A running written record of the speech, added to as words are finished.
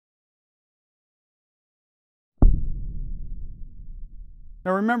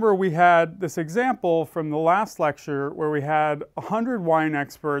Now remember, we had this example from the last lecture where we had 100 wine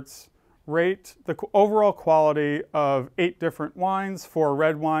experts rate the overall quality of 8 different wines, 4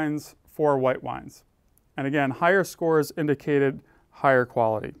 red wines, 4 white wines. And again, higher scores indicated higher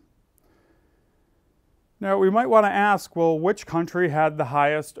quality. Now we might want to ask, well, which country had the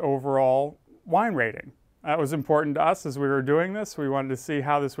highest overall wine rating? That was important to us as we were doing this. We wanted to see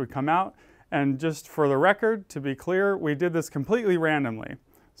how this would come out. And just for the record, to be clear, we did this completely randomly.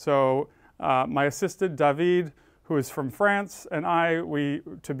 So my assistant, David, who is from France, and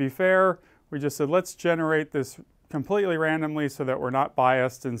to be fair, we just said, let's generate this completely randomly so that we're not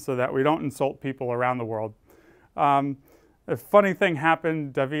biased and so that we don't insult people around the world. A funny thing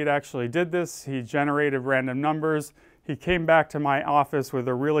happened. David actually did this. He generated random numbers. He came back to my office with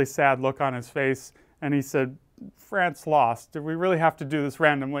a really sad look on his face, and he said, France lost. Did we really have to do this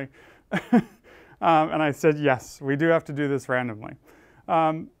randomly? And I said, yes, we do have to do this randomly.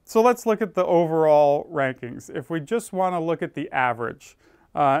 So let's look at the overall rankings. If we just want to look at the average,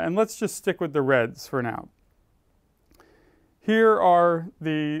 and let's just stick with the reds for now. Here are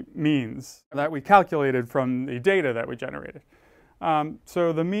the means that we calculated from the data that we generated.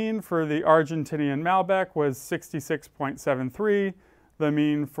 So the mean for the Argentinian Malbec was 66.73. The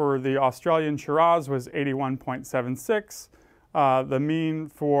mean for the Australian Shiraz was 81.76. The mean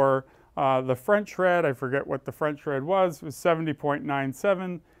for the French red, I forget what the French red was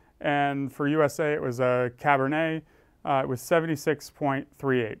 70.97. And for USA, it was a Cabernet. It was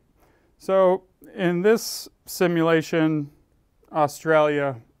 76.38. So in this simulation,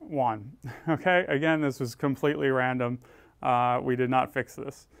 Australia won. Okay, again, this was completely random. We did not fix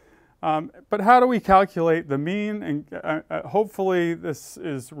this. But how do we calculate the mean? And hopefully this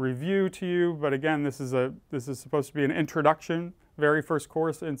is review to you. But again, this is supposed to be an introduction, very first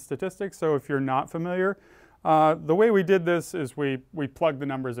course in statistics. So if you're not familiar, the way we did this is we plugged the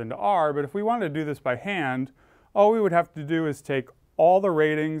numbers into R. But if we wanted to do this by hand, all we would have to do is take all the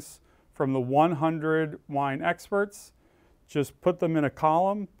ratings from the 100 wine experts, just put them in a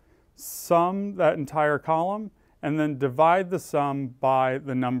column, sum that entire column, and then divide the sum by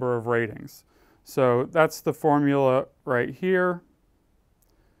the number of ratings. So that's the formula right here.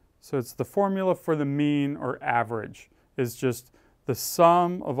 So it's the formula for the mean or average, is just the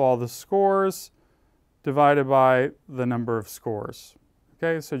sum of all the scores divided by the number of scores.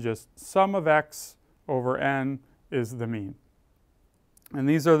 Okay, so just sum of x over n is the mean. And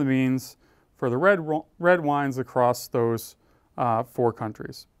these are the means for the red wines across those 4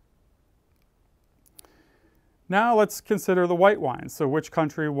 countries. Now let's consider the white wines. So which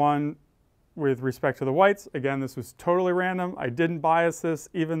country won with respect to the whites? Again, this was totally random. I didn't bias this,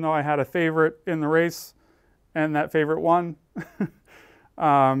 even though I had a favorite in the race, and that favorite won.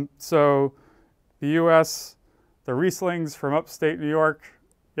 So the US, the Rieslings from upstate New York.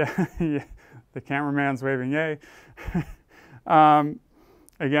 Yeah, yeah, the cameraman's waving yay.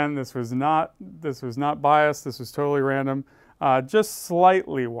 Again, this was not biased. This was totally random. Just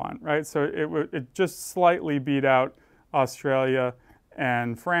slightly won, right? So it just slightly beat out Australia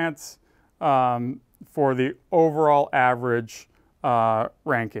and France for the overall average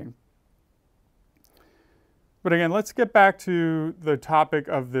ranking. But again, let's get back to the topic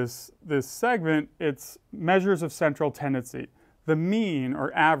of this segment. It's measures of central tendency. The mean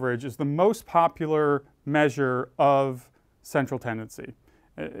or average is the most popular measure of central tendency.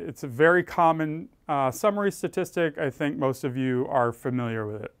 It's a very common summary statistic. I think most of you are familiar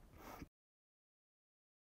with it.